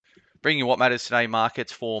Bringing you what matters today,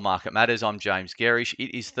 markets for Market Matters. I'm James Gerish.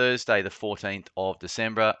 It is Thursday, the 14th of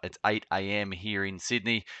December. It's 8 a.m. here in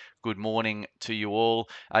Sydney. Good morning to you all.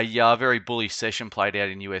 A very bullish session played out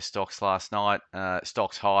in US stocks last night.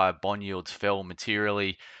 Stocks higher, bond yields fell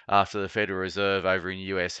materially after the Federal Reserve over in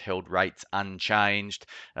the US held rates unchanged,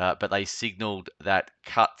 but they signalled that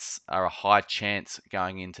cuts are a high chance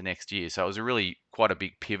going into next year. So it was a really quite a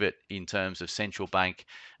big pivot in terms of central bank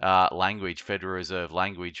language, Federal Reserve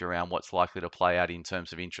language around what's likely to play out in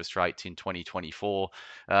terms of interest rates in 2024.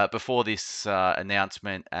 Before this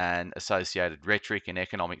announcement and associated rhetoric and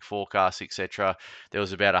economic forecasts, etc., there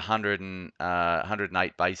was about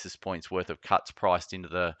 108 basis points worth of cuts priced into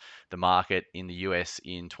the market in the US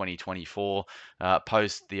in 2024.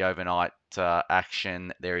 Post the overnight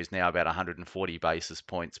action, there is now about 140 basis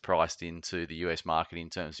points priced into the US market in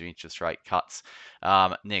terms of interest rate cuts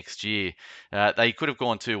next year. They could have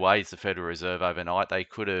gone two ways, the Federal Reserve, overnight. They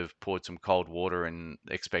could have poured some cold water and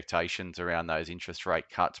expectations around those interest rate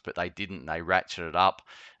cuts, but they didn't. They ratcheted up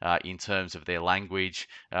in terms of their language.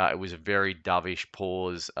 It was a very dovish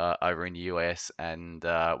pause over in the US, and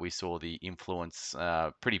we saw the influence,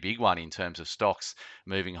 pretty big one in terms of stocks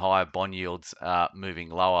moving higher, bond yields moving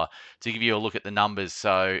lower. To give you a look at the numbers,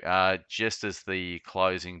 so just as the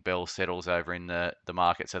closing bell settles over in the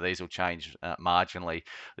market, so these will change marginally.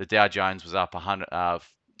 The Dow Jones was up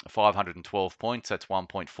 512 points, that's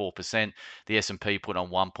 1.4%. The S&P put on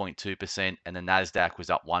 1.2%, and the Nasdaq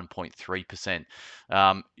was up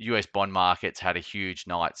 1.3%. US bond markets had a huge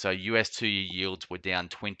night. So US two-year yields were down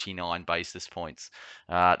 29 basis points.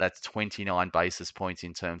 That's 29 basis points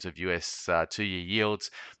in terms of US two-year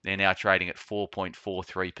yields. They're now trading at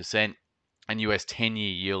 4.43%. And US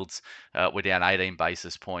 10-year yields were down 18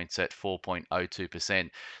 basis points at 4.02%.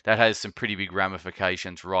 That has some pretty big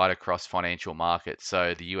ramifications right across financial markets.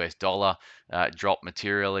 So the US dollar dropped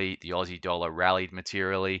materially, the Aussie dollar rallied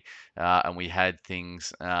materially, and we had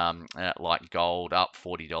things like gold up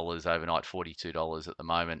 $40 overnight, $42 at the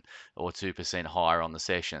moment, or 2% higher on the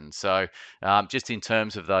session. So just in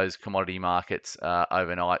terms of those commodity markets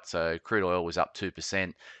overnight, so crude oil was up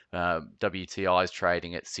 2%. WTI is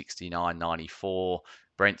trading at 69.94.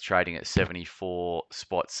 Brent's trading at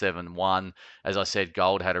 74.71. As I said,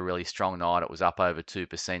 gold had a really strong night. It was up over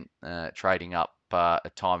 2%, trading up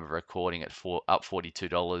at time of recording at up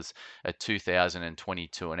 $42 at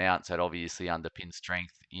 2,022 an ounce. That obviously underpins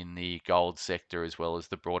strength in the gold sector as well as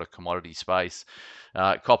the broader commodity space.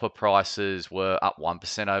 Copper prices were up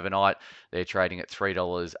 1% overnight. They're trading at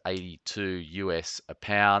 $3.82 US a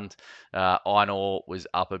pound. Iron ore was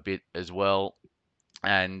up a bit as well.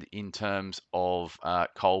 And in terms of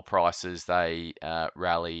coal prices, they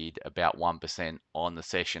rallied about 1% on the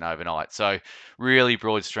session overnight. So really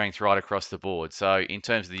broad strength right across the board. So in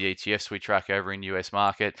terms of the ETFs we track over in US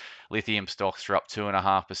market, lithium stocks are up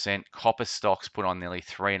 2.5%. Copper stocks put on nearly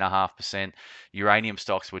 3.5%. Uranium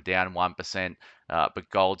stocks were down 1%. But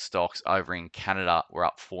gold stocks over in Canada were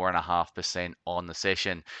up 4.5% on the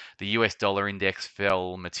session. The US dollar index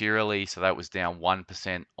fell materially, so that was down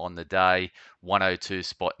 1% on the day,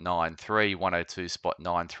 102.93,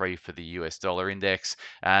 102.93 for the US dollar index,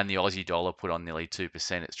 and the Aussie dollar put on nearly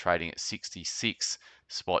 2%. It's trading at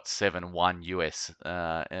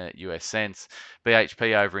 66.71 US cents.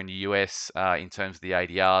 BHP over in the US, in terms of the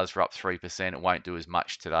ADRs, are up 3%. It won't do as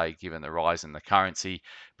much today given the rise in the currency,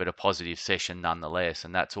 but a positive session nonetheless,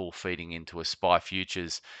 and that's all feeding into a SPI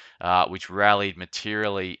futures, which rallied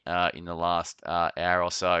materially in the last hour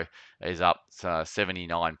or so, is up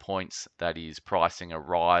 79 points. That is pricing a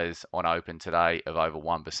rise on open today of over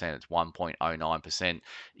 1%. It's 1.09%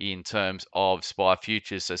 in terms of SPI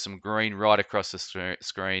futures. So some green right across the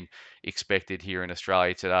screen expected here in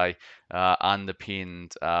Australia today,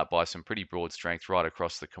 underpinned by some pretty broad strength right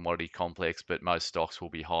across the commodity complex, but most stocks will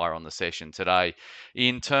be higher on the session today.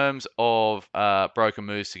 In terms of broker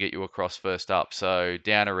moves to get you across first up, so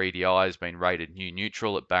Downer EDI has been rated new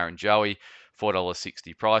neutral at Barrenjoey,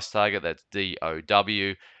 $4.60 price target, that's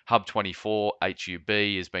DOW. Hub24 HUB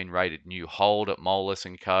has been rated new hold at Moelis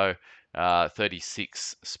 & Co.,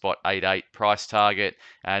 36.88 price target,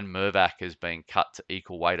 and Mirvac has been cut to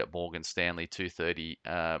equal weight at Morgan Stanley, 230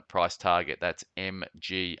 price target, that's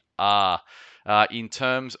MGR. In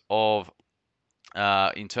terms of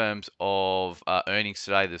earnings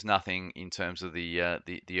today, there's nothing in terms of the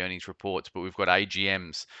earnings reports, but we've got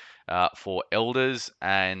AGMs for Elders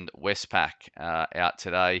and Westpac out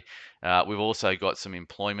today. We've also got some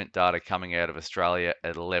employment data coming out of Australia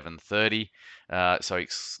at 11:30. So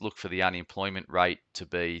look for the unemployment rate to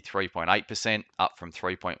be 3.8%, up from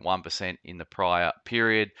 3.1% in the prior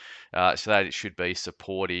period. So that it should be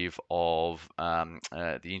supportive of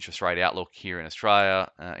the interest rate outlook here in Australia,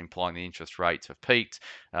 implying the interest rates have peaked,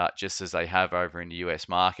 just as they have over in the US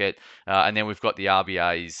market. And then we've got the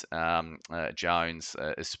RBA's Jones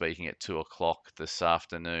is speaking at 2 o'clock this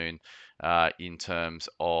afternoon. In terms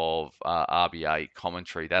of RBA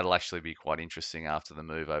commentary. That'll actually be quite interesting after the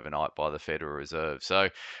move overnight by the Federal Reserve. So,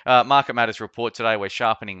 Market Matters report today, we're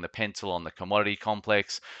sharpening the pencil on the commodity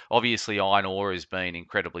complex. Obviously, iron ore has been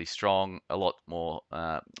incredibly strong, a lot more,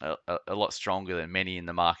 a lot stronger than many in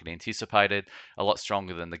the market anticipated, a lot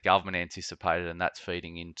stronger than the government anticipated, and that's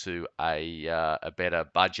feeding into a better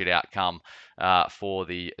budget outcome for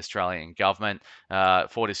the Australian government.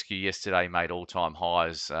 Fortescue yesterday made all-time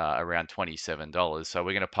highs around $27. So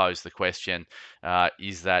we're going to pose the question,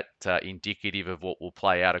 is that indicative of what will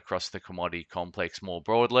play out across the commodity complex more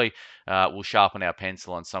broadly? We'll sharpen our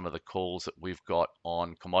pencil on some of the calls that we've got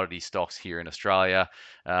on commodity stocks here in Australia.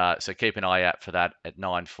 So keep an eye out for that at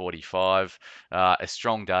 9:45. A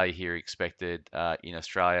strong day here expected in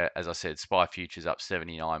Australia. As I said, SPI futures up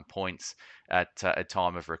 79 points at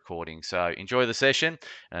time of recording. So enjoy the session.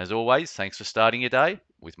 And as always, thanks for starting your day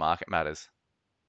with Market Matters.